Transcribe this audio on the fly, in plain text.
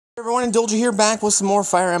Everyone, Indulge here, back with some more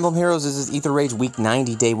Fire Emblem Heroes. This is Aether Raids Week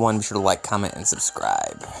 90, Day 1. Be sure to like, comment, and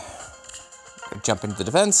subscribe. Jump into the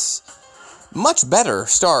defense. Much better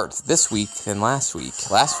start this week than last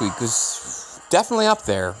week. Last week was definitely up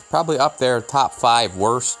there. Probably up there, top 5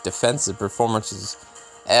 worst defensive performances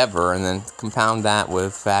ever. And then compound that with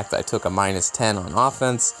the fact that I took a -10 on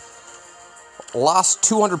offense. Lost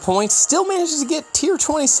 200 points. Still managed to get tier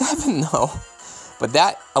 27, though. But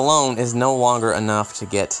that alone is no longer enough to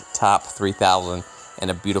get top 3,000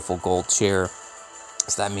 and a beautiful gold chair.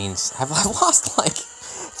 So that means I've lost like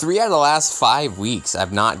 3 out of the last 5 weeks.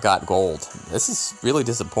 I've not got gold. This is really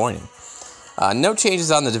disappointing. No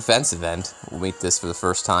changes on the defensive end. We'll meet this for the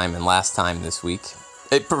first time and last time this week.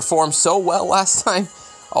 It performed so well last time.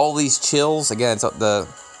 All these chills. Again, it's the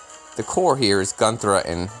core here is Gunthra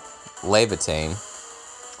and Levitane.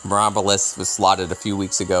 Mirabolist was slotted a few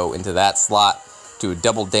weeks ago into that slot. Do a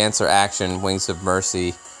double dancer action, Wings of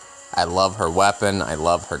Mercy. I love her weapon. I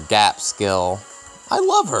love her gap skill. I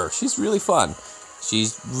love her. She's really fun.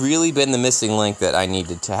 She's really been the missing link that I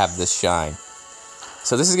needed to have this shine.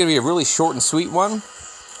 So this is going to be a really short and sweet one.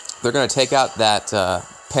 They're going to take out that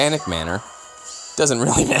Panic Manor. Doesn't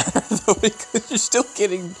really matter, though, because you're still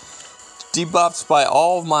getting debuffed by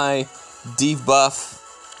all of my debuff,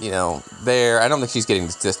 there. I don't think she's getting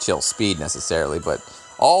this chill speed necessarily, but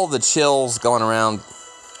all the chills going around,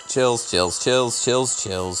 chills,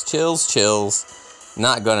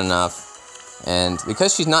 not good enough. And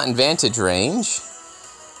because she's not in vantage range,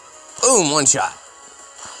 boom, one shot.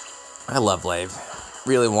 I love Lave.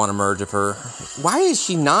 Really want to merge of her. Why is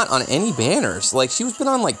she not on any banners? Like, she's been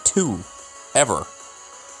on like 2, ever.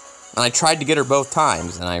 And I tried to get her both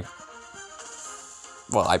times, and I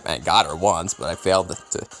got her once, but I failed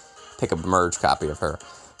to pick a merge copy of her.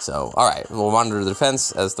 So, alright, we'll monitor the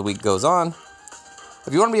defense as the week goes on.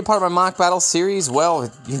 If you want to be a part of my mock battle series, well,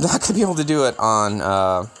 you're not going to be able to do it on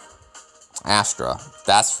Astra,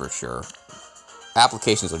 that's for sure.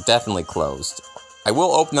 Applications are definitely closed. I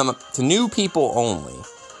will open them up to new people only.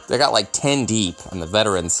 They got like 10 deep on the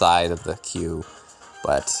veteran side of the queue.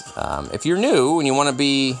 But if you're new and you want to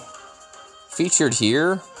be featured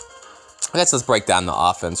here, let's break down the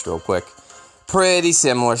offense real quick. Pretty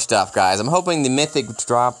similar stuff, guys. I'm hoping the mythic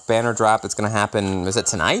drop, banner drop, that's going to happen, is it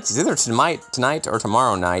tonight? It's either tonight or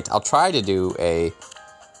tomorrow night. I'll try to do a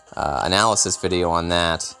analysis video on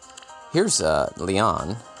that. Here's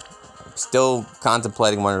Leon. I'm still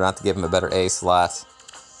contemplating whether or not to give him a better A slot.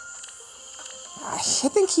 I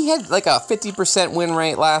think he had like a 50% win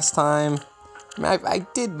rate last time. I mean, I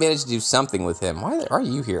did manage to do something with him. Why are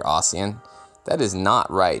you here, Ossian? That is not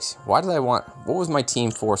right. Why did I want... What was my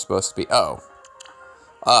team 4 supposed to be?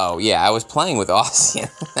 Oh, yeah, I was playing with Ossian.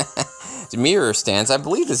 The mirror stance. I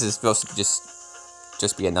believe this is supposed to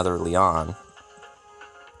just be another Leon.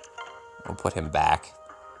 We'll put him back.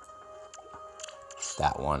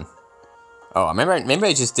 That one. Oh, maybe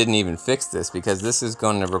I just didn't even fix this, because this is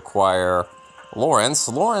going to require Lorenz.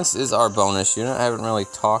 Lorenz is our bonus unit. I haven't really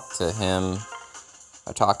talked to him.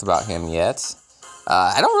 I talked about him yet.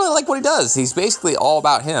 I don't really like what he does. He's basically all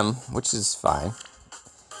about him, which is fine.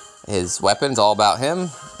 His weapon's all about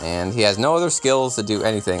him, and he has no other skills to do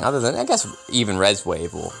anything other than, I guess, even Res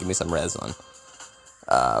Wave will give me some res on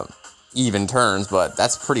even turns, but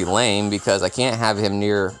that's pretty lame because I can't have him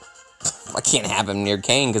near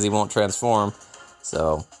Kane because he won't transform.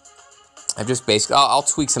 So I've just basically, I'll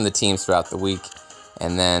tweak some of the teams throughout the week,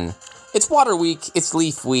 and then it's Water Week, it's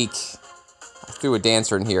Leaf Week. I threw a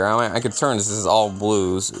dancer in here. I could turn this is all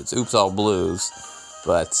blues. It's Oops All Blues.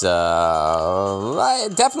 But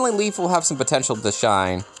definitely Leaf will have some potential to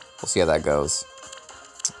shine. We'll see how that goes.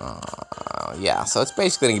 Yeah, so it's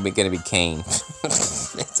basically going to be Kane.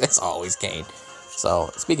 it's always Kane. So,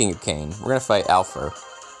 speaking of Kane, we're going to fight Alphur.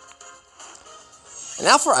 And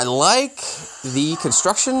Alphur, I like the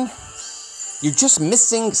construction. You're just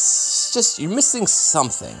missing, you're missing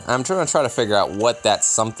something. I'm trying to figure out what that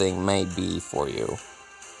something may be for you.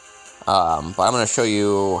 But I'm going to show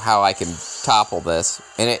you how I can topple this.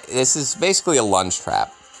 And this is basically a lunge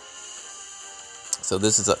trap. So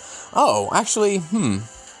this is oh, actually,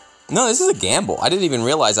 no, this is a gamble. I didn't even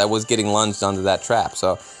realize I was getting lunged onto that trap.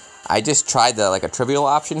 So I just tried a trivial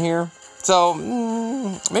option here. So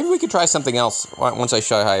maybe we could try something else once I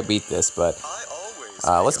show you how I beat this. But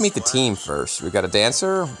let's meet the team first. We've got a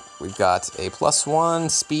dancer. We've got a +1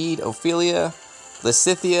 speed Ophelia.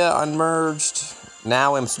 Lysithia unmerged.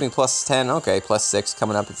 Now I'm assuming +10. Okay, +6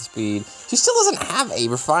 coming up at the speed. She still doesn't have a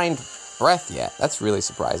refined breath yet. That's really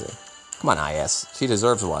surprising. Come on, IS. She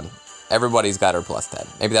deserves one. Everybody's got her +10.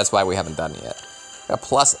 Maybe that's why we haven't done it yet. Got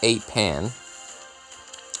 +8 Pan.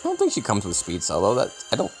 I don't think she comes with speed solo.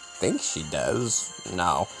 I don't think she does.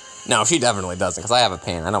 No, she definitely doesn't, because I have a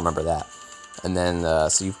pan. I don't remember that. And then,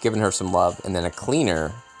 so you've given her some love, and then a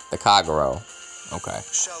cleaner, the Kagero. Okay.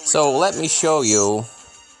 So let me show you.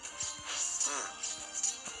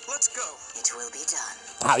 Let's go. It will be done.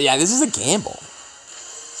 Oh, yeah, this is a gamble.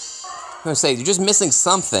 I'm going to say, you're just missing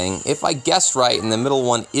something. If I guess right and the middle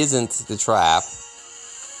one isn't the trap,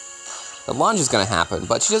 the lunge is going to happen.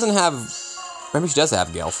 But she doesn't have... Maybe she does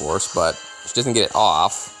have Gale Force, but she doesn't get it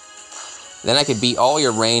off. Then I could beat all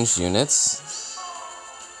your ranged units.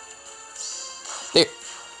 There.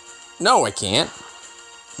 No, I can't.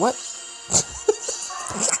 What?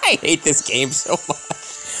 I hate this game so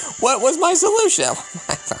much. What was my solution?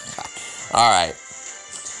 Alright.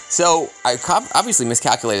 So, I obviously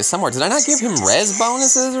miscalculated somewhere. Did I not give him res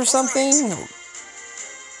bonuses or something?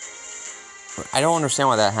 I don't understand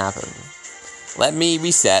why that happened. Let me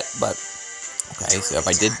reset, but... Okay, so if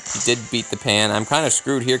I did beat the pan, I'm kind of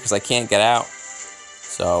screwed here because I can't get out.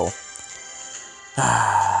 So...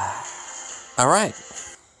 Alright.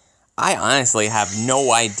 I honestly have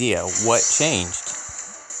no idea what changed.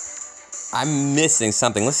 I'm missing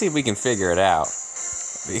something. Let's see if we can figure it out.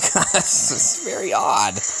 Because it's very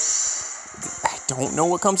odd. I don't know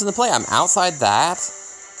what comes into play. I'm outside that.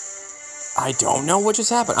 I don't know what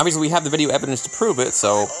just happened. Obviously, we have the video evidence to prove it,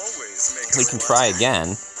 so we can try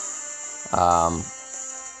again.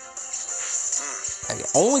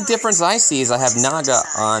 The only difference I see is I have Naga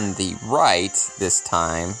on the right this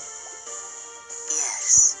time.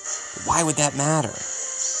 Why would that matter?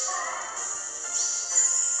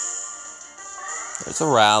 There's a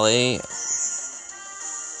rally.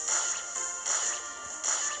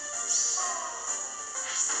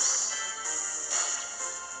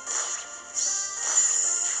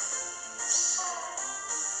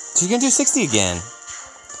 She's gonna do 60 again.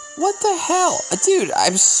 What the hell? Dude,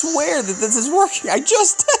 I swear that this is working. I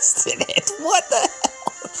just tested it. What the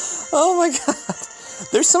hell? Oh my god.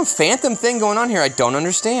 There's some phantom thing going on here I don't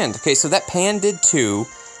understand. Okay, so that pan did 2,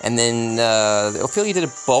 and then Ophelia did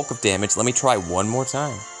a bulk of damage. Let me try one more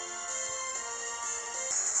time.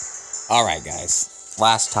 Alright, guys.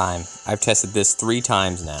 Last time. I've tested this 3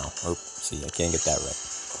 times now. Oh, see, I can't get that right.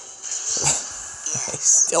 I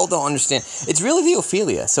still don't understand. It's really the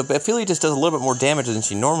Ophelia. So Ophelia just does a little bit more damage than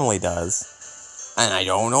she normally does. And I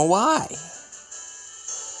don't know why.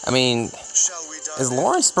 I mean, is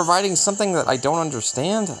Lorenz providing something that I don't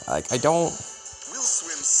understand? Like, I don't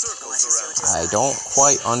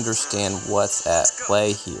quite understand what's at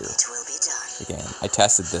play here. Again, I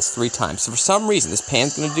tested this 3 times. So for some reason, this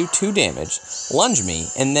pan's going to do 2 damage, lunge me,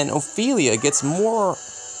 and then Ophelia gets more...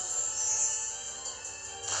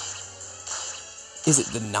 Is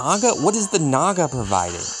it the Naga? What is the Naga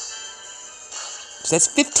providing? So that's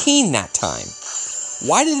 15 that time.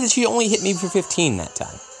 Why did she only hit me for 15 that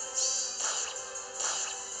time?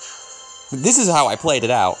 This is how I played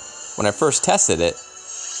it out when I first tested it.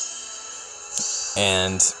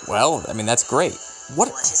 And, well, I mean, that's great. What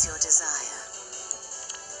is your desire?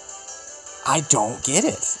 I don't get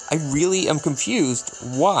it. I really am confused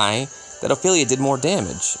why that Ophelia did more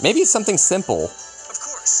damage. Maybe it's something simple.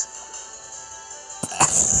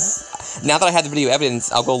 Now that I have the video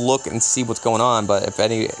evidence, I'll go look and see what's going on, but if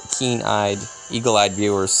any keen-eyed, eagle-eyed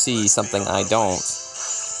viewers see something I don't,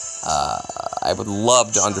 I would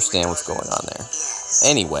love to understand what's going on there.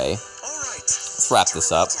 Anyway, let's wrap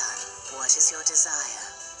this up. What is your desire?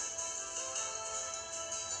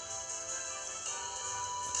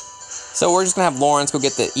 So we're just going to have Lorenz go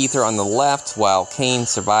get the Aether on the left while Kane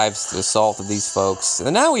survives the assault of these folks.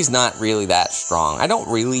 And Naoi's not really that strong. I don't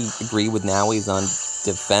really agree with Naoi's on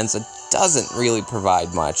defense. It doesn't really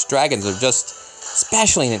provide much. Dragons are just,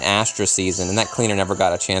 especially in an Astra season, and that cleaner never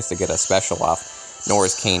got a chance to get a special off, nor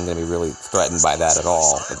is Kane going to be really threatened by that at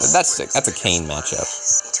all. But that's a Kane matchup.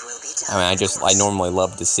 I mean, I normally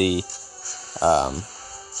love to see,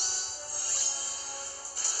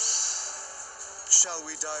 Shall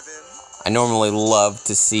we dive in? I normally love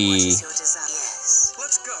to see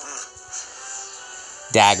Let's go.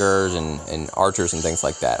 daggers and archers and things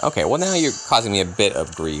like that. Okay, well now you're causing me a bit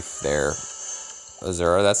of grief there,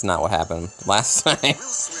 Azura. That's not what happened last time.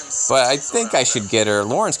 But I think I should get her.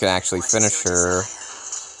 Lorenz can actually finish her. I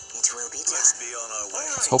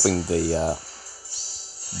was hoping the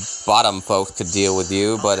bottom folks could deal with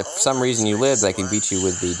you, but if for some reason you lived, I can beat you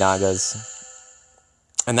with the Nagas.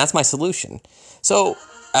 And that's my solution. So,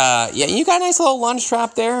 yeah, you got a nice little lunge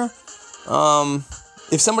trap there.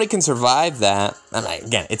 If somebody can survive that, I mean,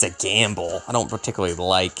 again, it's a gamble. I don't particularly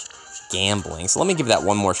like gambling. So let me give that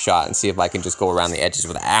one more shot and see if I can just go around the edges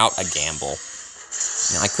without a gamble.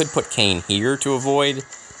 Now, I could put Kane here to avoid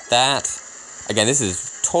that. Again, this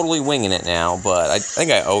is totally winging it now, but I think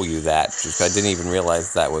I owe you that, because I didn't even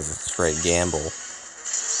realize that was a straight gamble.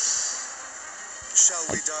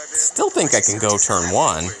 I still think I can go turn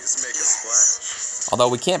 1. Although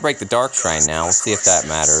we can't break the Dark Shrine now. We'll see if that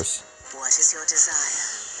matters. What is your desire?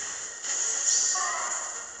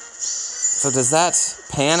 So does that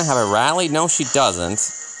Pan have a rally? No, she doesn't.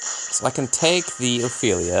 So I can take the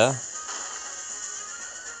Ophelia.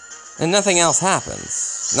 And nothing else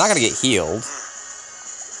happens. I'm not going to get healed.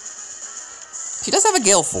 She does have a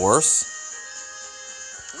Gale Force.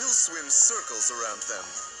 We'll swim circles around them.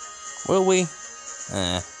 Will we?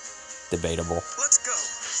 Debatable. Let's go.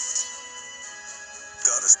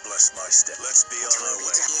 Goddess bless my step. Let's be on our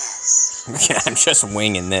way. Yes. Yeah, I'm just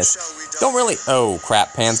winging this. Don't really... Oh,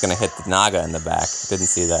 crap. Pan's going to hit the Naga in the back. Didn't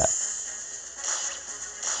see that.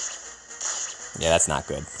 Yeah, that's not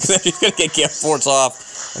good. She's going to get Gale Force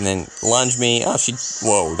off and then lunge me. Oh, she...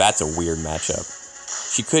 Whoa, that's a weird matchup.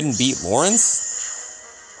 She couldn't beat Lorenz?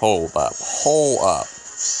 Hold up. Hold up.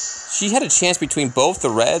 She had a chance between both the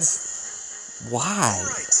Reds? Why?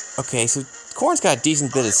 Okay, so Corn's got a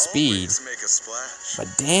decent bit of speed. But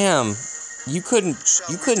damn, you couldn't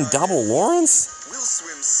double Lorenz? We'll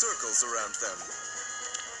swim circles around them.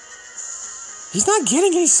 He's not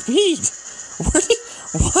getting any speed.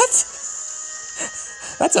 What?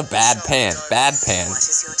 That's a bad Pan. Bad Pan. What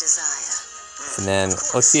is your desire? And then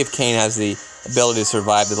let's see if Kane has the ability to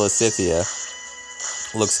survive the Lysithia.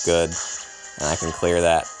 Looks good. And I can clear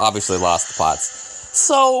that. Obviously lost the pots.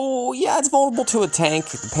 So, yeah, it's vulnerable to a tank.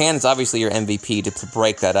 The Pan is obviously your MVP to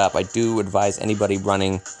break that up. I do advise anybody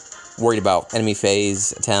worried about enemy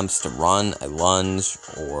phase attempts to run a lunge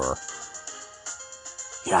or...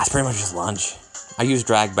 Yeah, it's pretty much just lunge. I use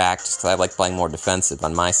drag back just because I like playing more defensive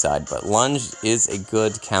on my side, but lunge is a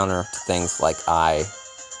good counter to things like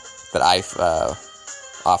that I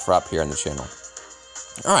offer up here on the channel.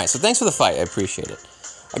 Alright, so thanks for the fight. I appreciate it.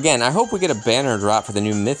 Again, I hope we get a banner drop for the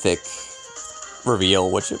new Mythic reveal,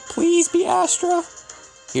 which please be Astra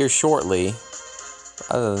here shortly.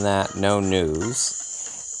 Other than that, no news.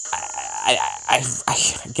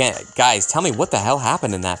 Again, guys, tell me what the hell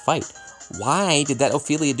happened in that fight. Why did that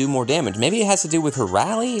Ophelia do more damage? Maybe it has to do with her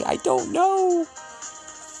rally? I don't know.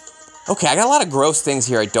 Okay, I got a lot of gross things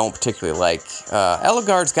here I don't particularly like.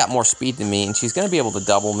 Eligard's got more speed than me, and she's going to be able to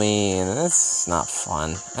double me, and that's not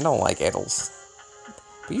fun. I don't like Edels.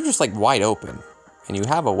 But you're just, like, wide open. And you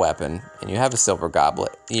have a weapon, and you have a silver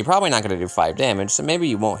goblet, and you're probably not going to do 5 damage, so maybe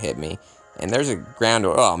you won't hit me. And there's a ground...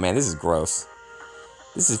 Oh, man, this is gross.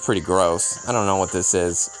 This is pretty gross. I don't know what this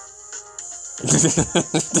is.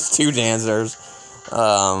 There's 2 dancers.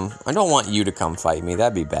 I don't want you to come fight me.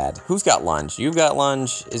 That'd be bad. Who's got lunge? You've got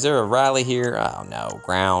lunge. Is there a rally here? Oh, no.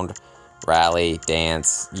 Ground, rally,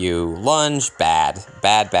 dance, you. Lunge, bad.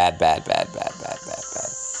 Bad, bad, bad, bad, bad, bad, bad, bad.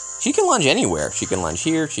 She can lunge anywhere. She can lunge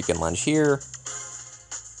here. She can lunge here.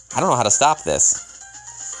 I don't know how to stop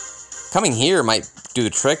this. Coming here might do the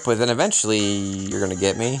trick, but then eventually you're going to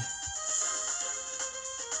get me.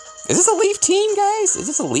 Is this a Leaf team, guys? Is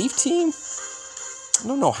this a Leaf team? I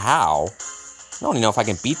don't know how. I don't even know if I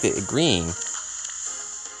can beat the green.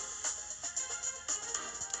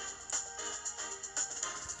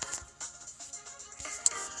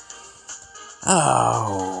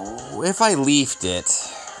 Oh, if I leafed it.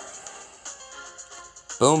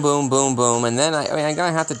 Boom, boom, boom, boom, and then I'm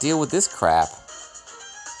gonna have to deal with this crap.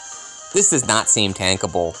 This does not seem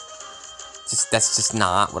tankable. That's just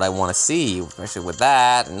not what I want to see, especially with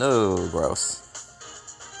that. No, gross.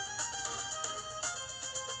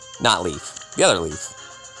 Not leaf. The other leaf.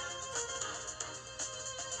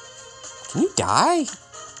 Can you die?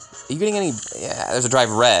 Are you getting any... Yeah, there's a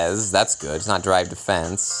drive res. That's good. It's not drive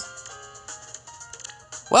defense.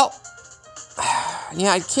 Well...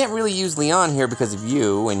 Yeah, I can't really use Leon here because of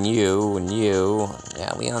you, and you, and you.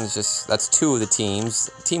 Yeah, Leon's just... That's 2 of the teams.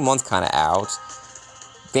 Team 1's kind of out.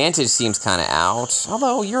 Vantage seems kind of out.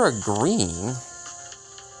 Although, you're a green.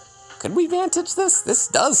 Could we Vantage this? This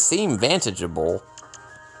does seem Vantageable.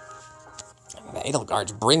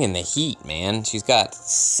 Edelgard's bringing the heat, man. She's got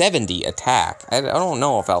 70 attack. I don't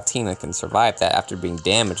know if Altina can survive that after being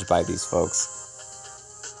damaged by these folks.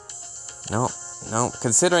 No.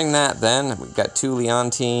 Considering that, then, we've got 2 Leon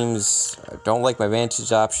teams. I don't like my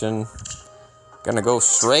Vantage option. Gonna go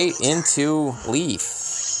straight into Leaf.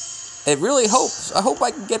 It really hopes. I hope I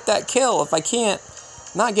can get that kill. If I can't,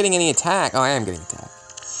 not getting any attack. Oh, I am getting attack.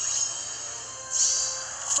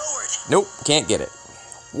 Forward. Nope, can't get it.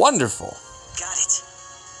 Wonderful. Got it.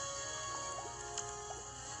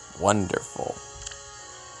 Wonderful.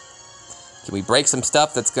 Can we break some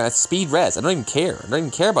stuff that's gonna speed res? I don't even care. I don't even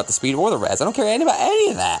care about the speed or the res. I don't care about any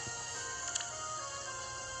of that.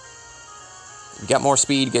 You got more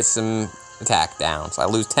speed, get some attack down. So I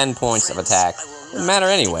lose 10 points of attack. Doesn't matter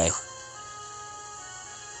anyway.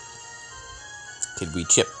 Could we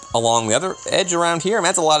chip along the other edge around here? I mean,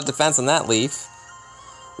 that's a lot of defense on that leaf.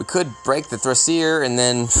 We could break the Thrasier and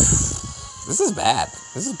then... This is bad.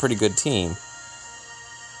 This is a pretty good team.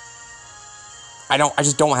 I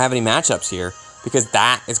just don't have any matchups here because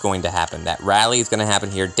that is going to happen. That rally is going to happen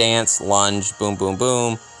here. Dance, lunge, boom, boom,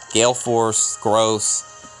 boom. Gale Force, gross.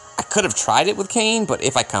 I could have tried it with Kane, but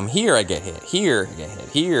if I come here, I get hit. Here, I get hit.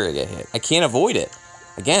 Here, I get hit. I can't avoid it.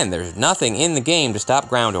 Again, there's nothing in the game to stop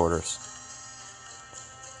ground orders.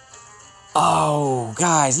 Oh,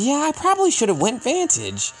 guys, yeah, I probably should have went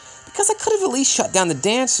Vantage. Because I could have at least shut down the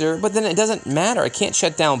Dancer, but then it doesn't matter. I can't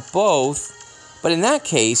shut down both. But in that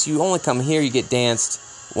case, you only come here, you get danced.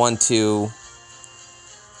 1, 2.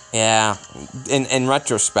 Yeah, in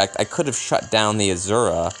retrospect, I could have shut down the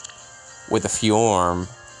Azura with a Fjorm.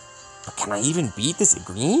 But can I even beat this at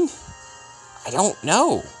green? I don't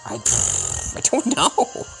know. I don't know.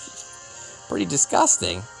 Pretty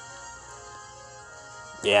disgusting.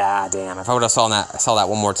 Yeah, damn. If I would have saw that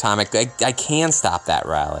one more time, I can stop that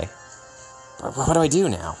rally. But what do I do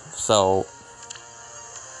now? So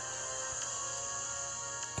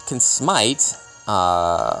I can smite.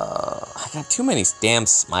 I got too many damn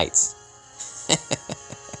smites.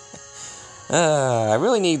 I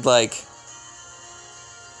really need, like,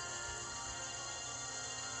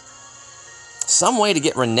 some way to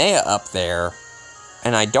get Renea up there,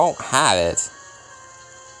 and I don't have it.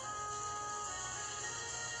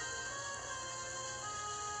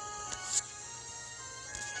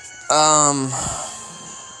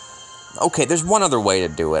 Okay, there's one other way to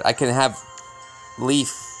do it. I can have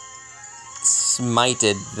Leaf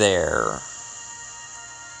smited there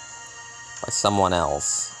by someone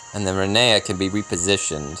else, and then Renea can be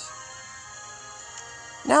repositioned.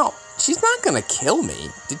 Now, she's not gonna kill me.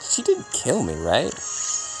 She didn't kill me, right?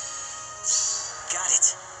 Got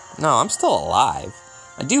it. No, I'm still alive.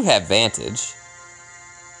 I do have Vantage.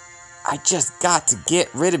 I just got to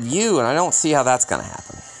get rid of you, and I don't see how that's gonna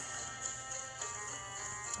happen.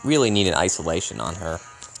 Really need an isolation on her.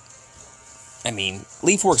 I mean,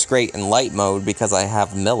 Leaf works great in light mode because I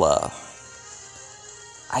have Milla.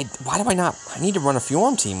 Why do I not? I need to run a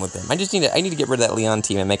Fjorm team with him. I need to get rid of that Leon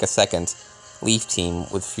team and make a second Leaf team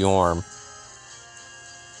with Fjorm.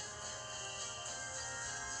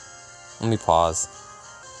 Let me pause.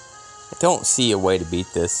 I don't see a way to beat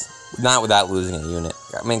this. Not without losing a unit.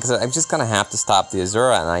 I mean, because I'm just going to have to stop the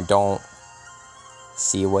Azura, and I don't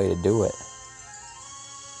see a way to do it.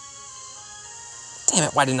 Damn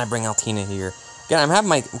it, why didn't I bring Altina here? Again, I'm having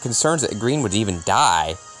my concerns that Green would even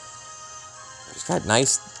die. She's got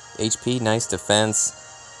nice HP, nice defense.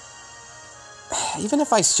 Even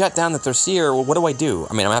if I shut down the Thrasier, well, what do I do?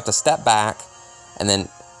 I mean, I'm going to have to step back, and then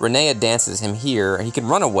Renea dances him here. He can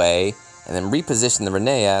run away, and then reposition the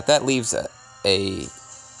Renea. That leaves a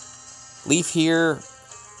Leaf here,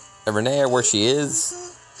 a Renea where she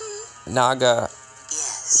is, Naga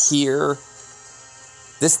here.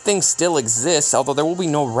 This thing still exists, although there will be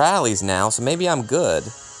no rallies now, so maybe I'm good.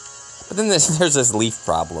 But then there's this Leaf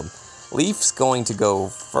problem. Leaf's going to go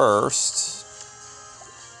first,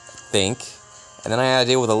 I think, and then I gotta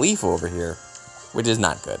deal with a Leaf over here, which is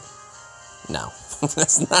not good. No,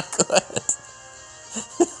 that's not good.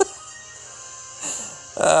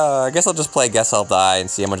 I guess I'll just play Guess I'll Die and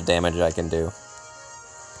see how much damage I can do.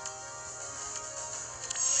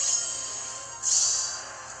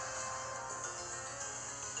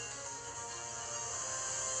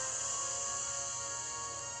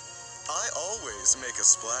 I always make a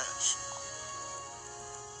splash.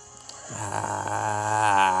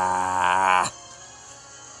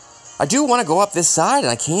 I do want to go up this side,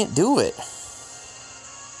 and I can't do it.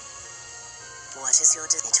 What is your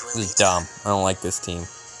This is dumb. I don't like this team.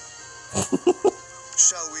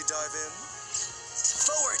 Shall we dive in?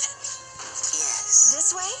 Forward! Yes.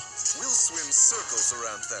 This way? We'll swim circles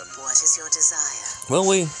around them. What is your desire? Will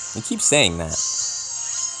we? You keep saying that.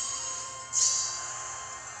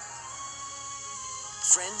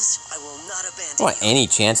 Friends, I will not abandon I don't want any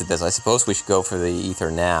chance at this. I suppose we should go for the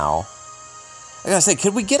Aether now. I gotta say,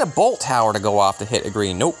 could we get a Bolt Tower to go off to hit a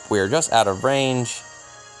green? Nope, we're just out of range.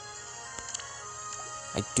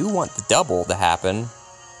 I do want the double to happen.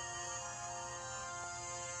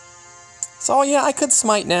 So, yeah, I could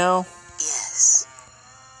smite now. Yes.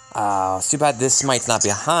 It's too bad this smite's not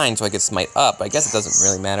behind, so I could smite up. I guess it doesn't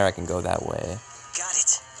really matter. I can go that way. Got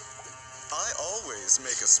it. I always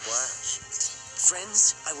make a splash.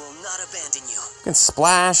 Friends, I will not abandon you. I can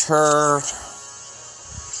splash her.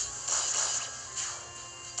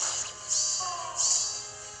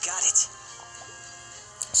 Got it.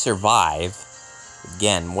 survive.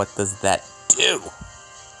 Again, what does that do?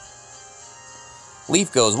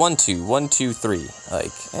 Leaf goes 1, 2, 1, 2, 3.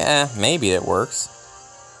 Like, maybe it works.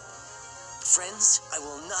 Friends, I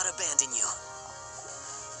will not abandon you.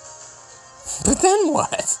 But then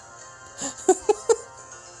what?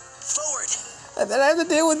 Forward. And then I have to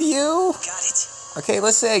deal with you? Got it. Okay,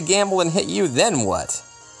 let's say I gamble and hit you, then what?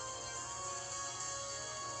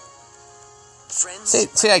 Friends,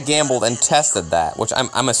 Say I gambled and tested that, which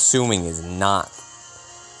I'm assuming is not.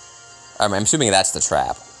 I'm assuming that's the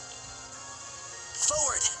trap.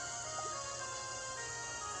 Forward.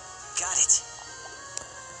 Got it.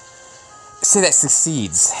 Say that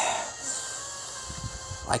succeeds.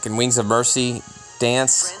 I can Wings of Mercy,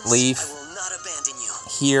 dance, Friends, leave, I will not abandon you.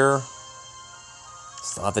 here.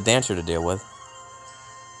 Still have the dancer to deal with.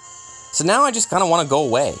 So now I just kind of want to go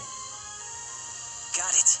away.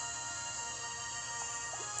 Got it.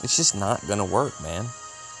 It's just not gonna work, man.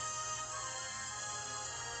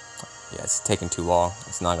 Yeah, it's taking too long.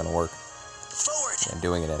 It's not gonna work. Forward. I'm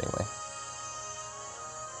doing it anyway.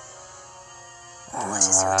 What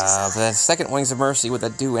is your desire? The second Wings of Mercy, would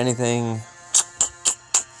that do anything?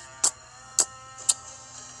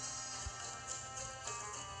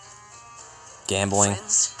 Gambling.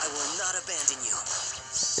 Friends, I will not abandon you.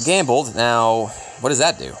 Gambled. Now, what does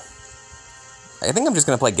that do? I think I'm just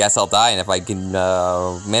going to play Guess I'll Die, and if I can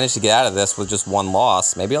manage to get out of this with just one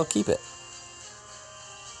loss, maybe I'll keep it.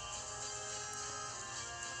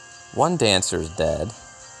 One dancer's dead.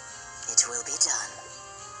 It will be done.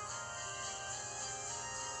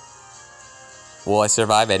 Will I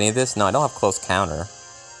survive any of this? No, I don't have close counter.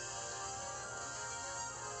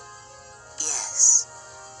 Yes.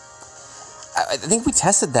 I think we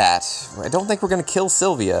tested that. I don't think we're going to kill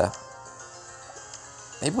Sylvia.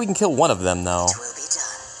 Maybe we can kill one of them, though. It will be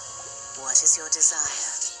done. What is your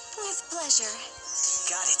desire? With pleasure.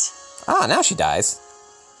 Got it. Ah, now she dies.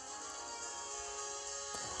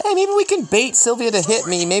 Hey, maybe we can bait Sylvia to hit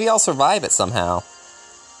me. Maybe I'll survive it somehow.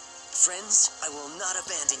 Friends, I will not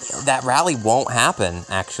abandon you. That rally won't happen,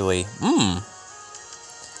 actually. And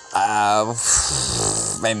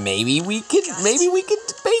maybe we could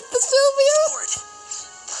bait the Sylvia. Forward.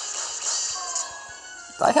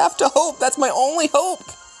 I have to hope. That's my only hope.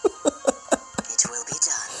 It will be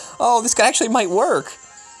done. Oh, this guy actually might work.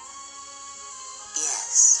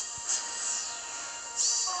 Yes.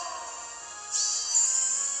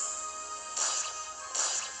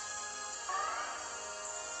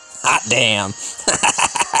 Hot damn.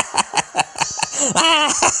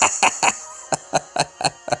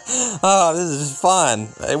 Oh, this is fun.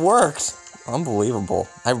 It worked. Unbelievable.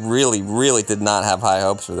 I really, really did not have high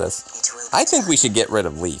hopes for this. It will be I think done. we should get rid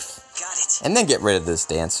of Leaf. Got it. And then get rid of this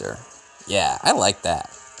dancer. Yeah, I like that.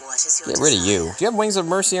 What is your Get rid of desire? you. Do you have Wings of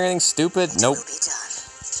Mercy or anything stupid? It Nope. will be done.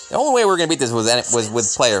 The only way we're going to beat this was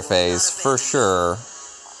with player phase, for sure.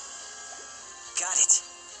 Got it.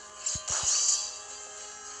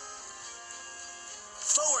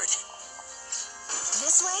 Forward.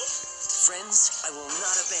 This way? Friends, I will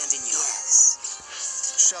not abandon you. Yes.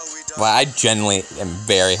 Shall we die? Well, I genuinely am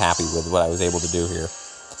very happy with what I was able to do here.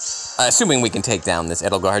 Assuming we can take down this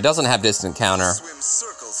Edelgard. It doesn't have distant counter. Swim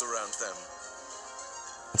circles around them.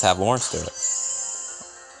 Let's have Lorenz do it.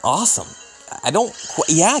 Awesome.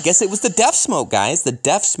 Yeah, I guess it was the Death Smoke, guys. The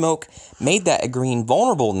Death Smoke made that green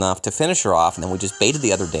vulnerable enough to finish her off, and then we just baited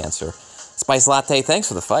the other dancer. Spice Latte, thanks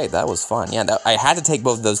for the fight. That was fun. Yeah, I had to take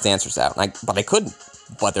both of those dancers out, but I couldn't.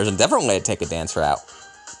 But there's a different way to take a dancer out.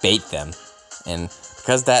 Bait them. And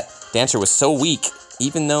because that dancer was so weak,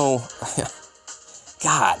 even though...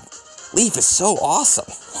 God, Leaf is so awesome.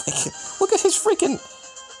 Like, look at his freaking...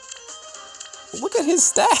 Look at his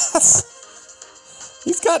stats.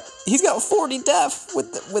 He's got 40 def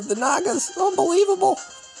with the Nagas. Unbelievable.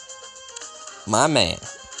 My man.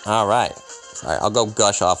 All right. Sorry, I'll go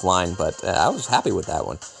gush offline, but I was happy with that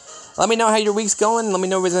one. Let me know how your week's going. Let me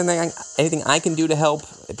know if there's anything I can do to help.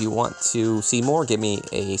 If you want to see more, give me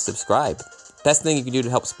a subscribe. Best thing you can do to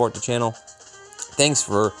help support the channel. Thanks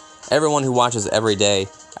for everyone who watches every day.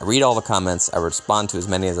 I read all the comments. I respond to as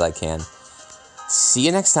many as I can. See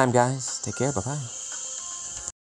you next time, guys. Take care. Bye-bye.